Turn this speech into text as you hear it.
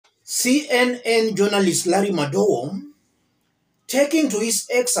CNN journalist Larry Madowo, taking to his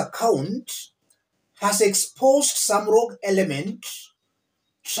X account, has exposed some rogue element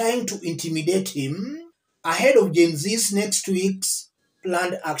trying to intimidate him ahead of Gen Z's next week's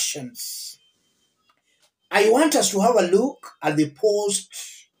planned actions. I want us to have a look at the post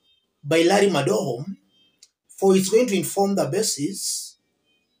by Larry Madowo, for it's going to inform the basis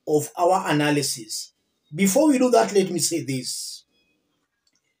of our analysis. Before we do that, let me say this.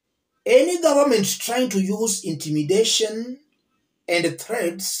 Any government trying to use intimidation and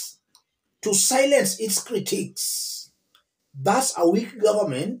threats to silence its critics, that's a weak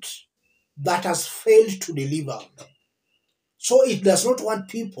government that has failed to deliver. So it does not want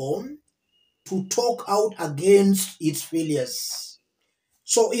people to talk out against its failures.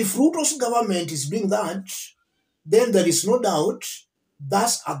 So if Ruto's government is doing that, then there is no doubt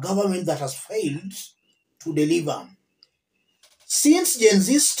that's a government that has failed to deliver. Since Gen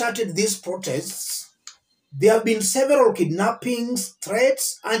Z started these protests, there have been several kidnappings,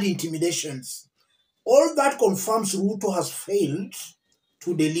 threats, and intimidations. All that confirms Ruto has failed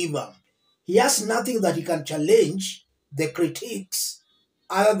to deliver. He has nothing that he can challenge the critics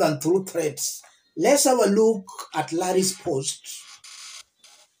other than through threats. Let's have a look at Larry's post.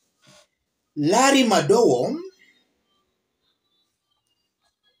 Larry Madowo,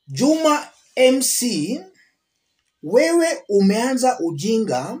 Juma MC, wewe umeanza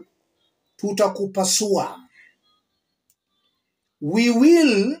ujinga, tutakupasua. We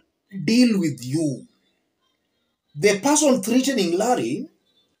will deal with you. The person threatening Larry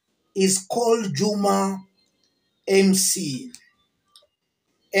is called Juma MC.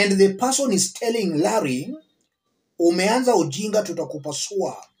 And the person is telling Larry, umeanza ujinga,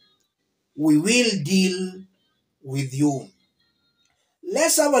 tutakupasua. We will deal with you.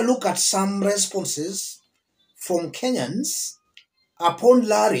 Let's have a look at some responses from Kenyans upon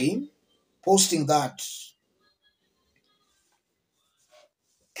Larry posting that.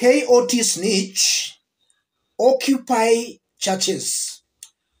 KOT snitch, occupy churches,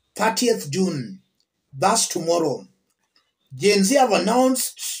 30th June, that's tomorrow. Gen Z have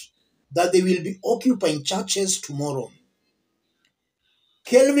announced that they will be occupying churches tomorrow.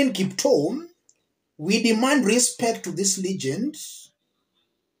 Kelvin Kipto, we demand respect to this legend.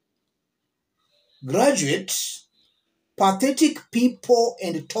 Graduate, pathetic people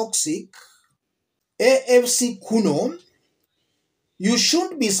and toxic. AFC Kuno, you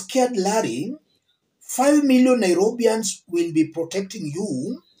shouldn't be scared, Larry. 5 million Nairobians will be protecting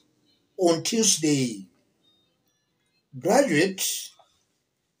you on Tuesday. Graduate,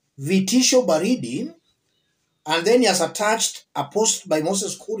 Vitisho Baridi, and then he has attached a post by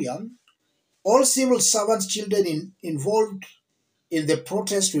Moses Kuria. All civil servants' children involved in the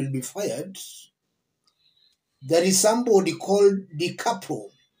protest will be fired. There is somebody called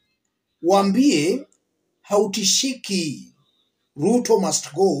DiCapro. Wambie, hautishiki, Ruto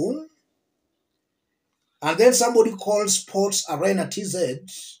must go. And then somebody called Sports Arena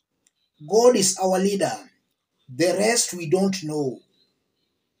TZ. God is our leader. The rest we don't know.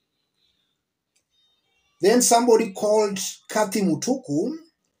 Then somebody called Kathy Mutuku.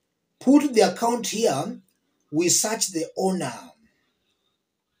 Put the account here. We search the owner.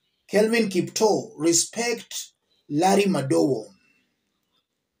 Kelvin Kipto. Respect Larry Madowo.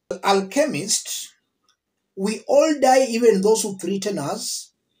 Alchemist. We all die, even those who threaten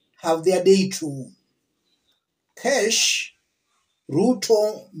us have their day too. Cash.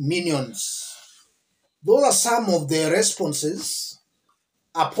 Ruto minions. Those are some of the responses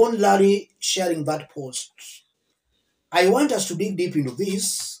upon Larry sharing that post. I want us to dig deep into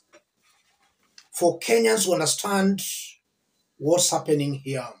this for Kenyans to understand what's happening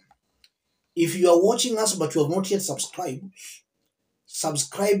here. If you are watching us but you have not yet subscribed,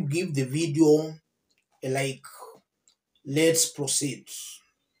 subscribe, give the video a like. Let's proceed.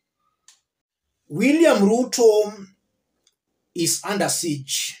 William Ruto is under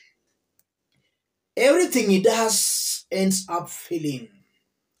siege. Everything he does ends up failing.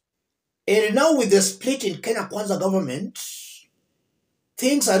 And now with the split in Kenya Kwanza government,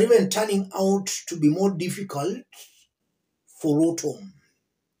 things are even turning out to be more difficult for Ruto.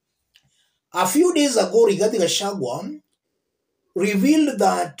 A few days ago, Rigathi Gachagua revealed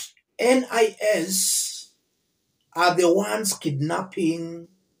that NIS are the ones kidnapping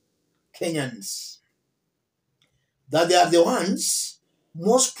Kenyans. That they are the ones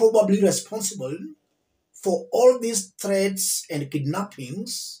most probably responsible for all these threats and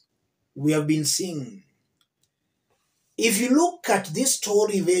kidnappings we have been seeing. If you look at this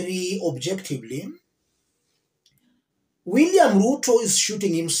story very objectively, William Ruto is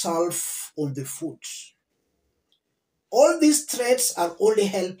shooting himself on the foot. All these threats are only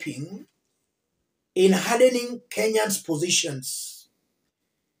helping in hardening Kenyans' positions.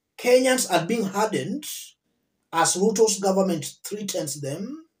 Kenyans are being hardened as Ruto's government threatens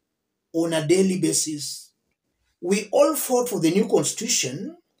them on a daily basis. We all fought for the new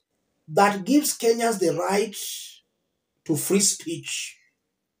constitution that gives Kenyans the right to free speech.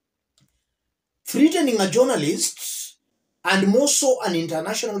 Threatening a journalist, and more so an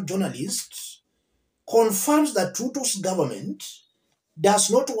international journalist, confirms that Ruto's government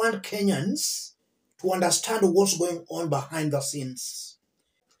does not want Kenyans to understand what's going on behind the scenes.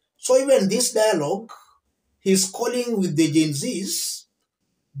 So even this dialogue he's calling with the Gen Zs,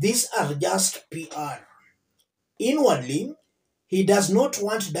 these are just PR. Inwardly, he does not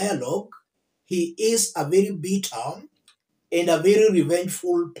want dialogue. He is a very bitter and a very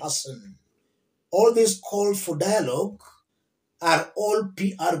revengeful person. All these calls for dialogue are all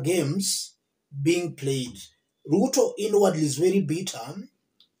PR games being played. Ruto inwardly is very bitter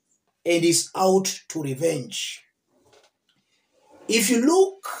and is out to revenge. If you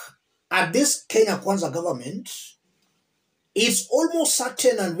look at this Kenya Kwanza government, it's almost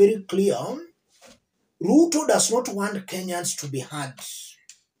certain and very clear Ruto does not want Kenyans to be heard.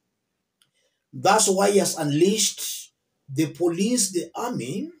 That's why he has unleashed the police, the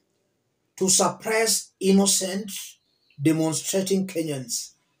army, to suppress innocent demonstrating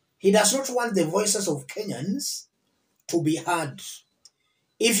Kenyans. He does not want the voices of Kenyans to be heard.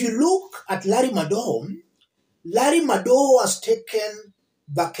 If you look at Larry Madowo has taken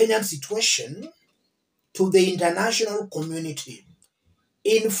the Kenyan situation to the international community.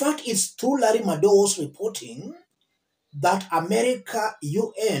 In fact, it's through Larry Madowo's reporting that America,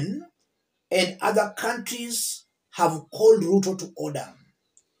 UN, and other countries have called Ruto to order.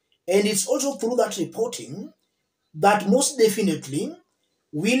 And it's also through that reporting that most definitely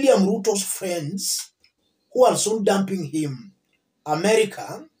William Ruto's friends, who are soon dumping him,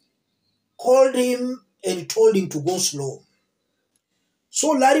 America, called him and told him to go slow.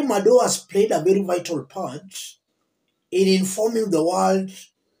 So Larry Madowo has played a very vital part in informing the world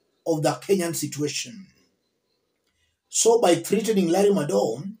of the Kenyan situation. So by threatening Larry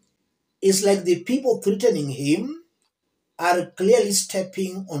Madowo, it's like the people threatening him are clearly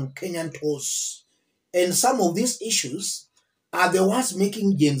stepping on Kenyan toes. And some of these issues are the ones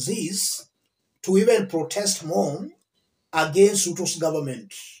making Gen Zs to even protest more against Ruto's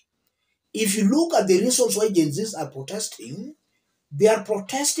government. If you look at the reasons why Gen Zs are protesting, they are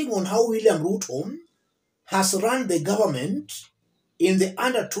protesting on how William Ruto has run the government in the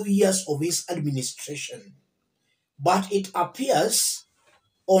under 2 years of his administration. But it appears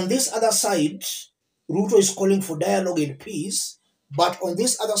on this other side, Ruto is calling for dialogue and peace, but on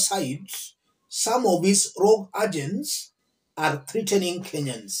this other side, some of his rogue agents are threatening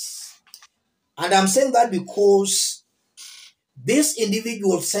Kenyans. And I'm saying that because these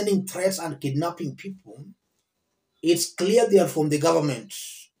individuals sending threats and kidnapping people, it's clear they are from the government.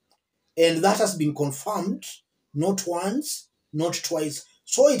 And that has been confirmed not once, not twice.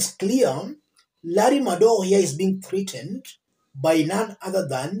 So it's clear Larry Madowo here is being threatened by none other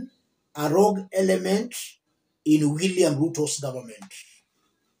than a rogue element in William Ruto's government.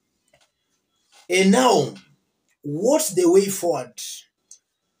 And now, what's the way forward?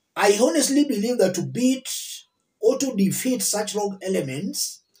 I honestly believe that to beat or to defeat such rogue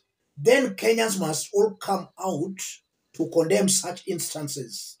elements, then Kenyans must all come out to condemn such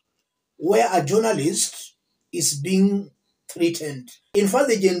instances where a journalist is being threatened. In fact,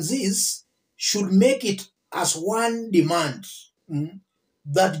 the Gen Zs should make it as one demand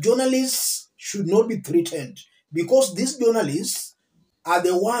that journalists should not be threatened, because these journalists are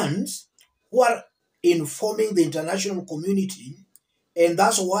the ones who are informing the international community, and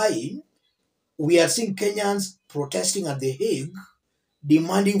that's why we are seeing Kenyans protesting at The Hague,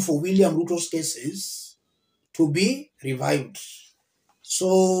 demanding for William Ruto's cases to be revived.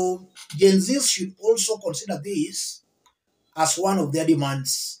 So Gen Zs should also consider this as one of their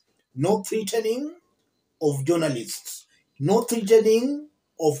demands. No threatening of journalists, no threatening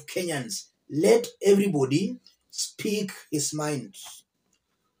of Kenyans. Let everybody speak his mind.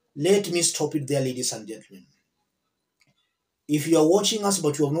 Let me stop it there, ladies and gentlemen. If you are watching us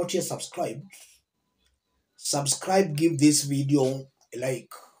but you have not yet subscribed, subscribe, give this video a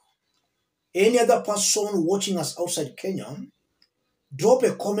like. Any other person watching us outside Kenya, drop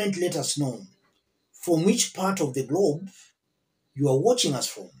a comment, let us know from which part of the globe you are watching us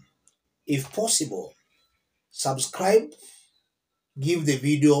from. If possible, subscribe, give the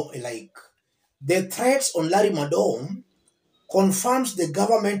video a like. The threats on Larry Madowo confirms the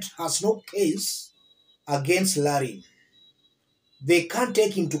government has no case against Larry. They can't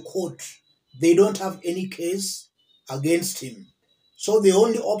take him to court. They don't have any case against him. So the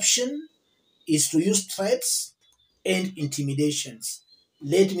only option is to use threats and intimidations.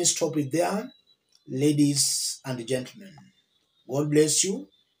 Let me stop it there, ladies and gentlemen. God bless you.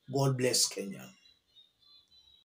 God bless Kenya.